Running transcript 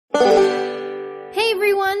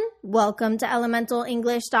everyone, welcome to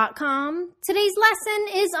elementalenglish.com. Today's lesson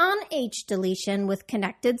is on H deletion with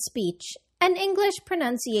connected speech, an English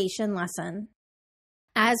pronunciation lesson.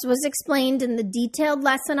 As was explained in the detailed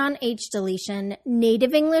lesson on H deletion,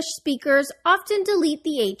 native English speakers often delete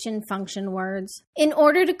the H in function words in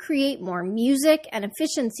order to create more music and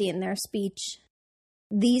efficiency in their speech.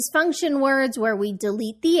 These function words where we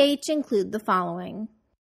delete the H include the following.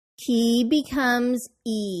 He becomes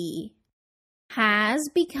E. Has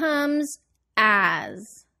becomes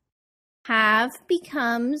as. Have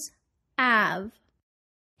becomes av.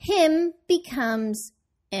 Him becomes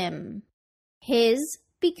im. His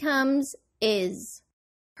becomes is.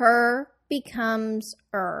 Her becomes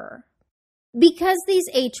Because these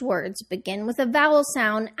H words begin with a vowel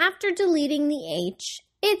sound after deleting the H,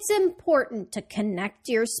 it's important to connect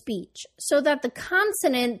your speech so that the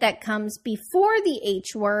consonant that comes before the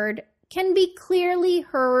H word can be clearly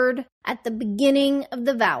heard at the beginning of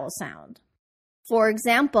the vowel sound. For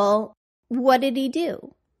example, what did he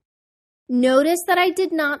do? Notice that I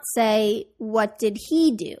did not say, what did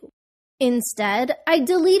he do? Instead, I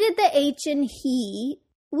deleted the H in he,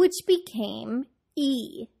 which became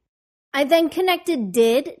E. I then connected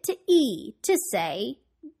did to E to say,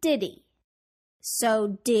 did he?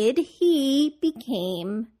 So did he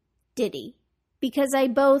became did he, because I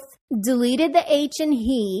both deleted the H in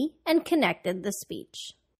he and connected the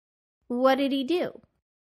speech. What did he do?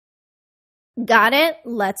 Got it?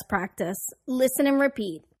 Let's practice. Listen and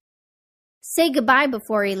repeat. Say goodbye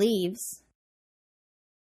before he leaves.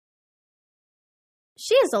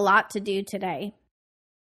 She has a lot to do today.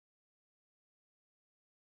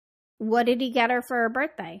 What did he get her for her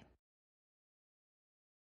birthday?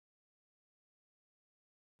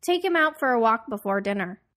 Take him out for a walk before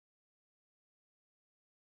dinner.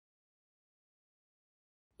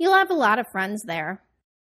 You'll have a lot of friends there.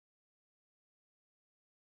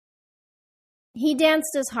 He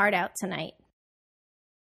danced his heart out tonight.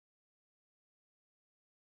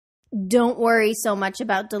 Don't worry so much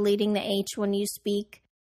about deleting the H when you speak.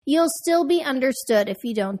 You'll still be understood if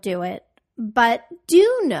you don't do it. But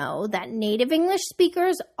do know that native English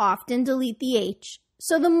speakers often delete the H.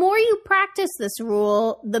 So the more you practice this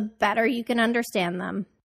rule, the better you can understand them.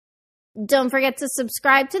 Don't forget to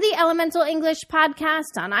subscribe to the Elemental English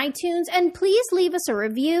podcast on iTunes, and please leave us a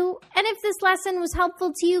review. And if this lesson was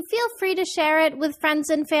helpful to you, feel free to share it with friends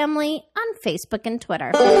and family on Facebook and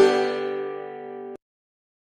Twitter.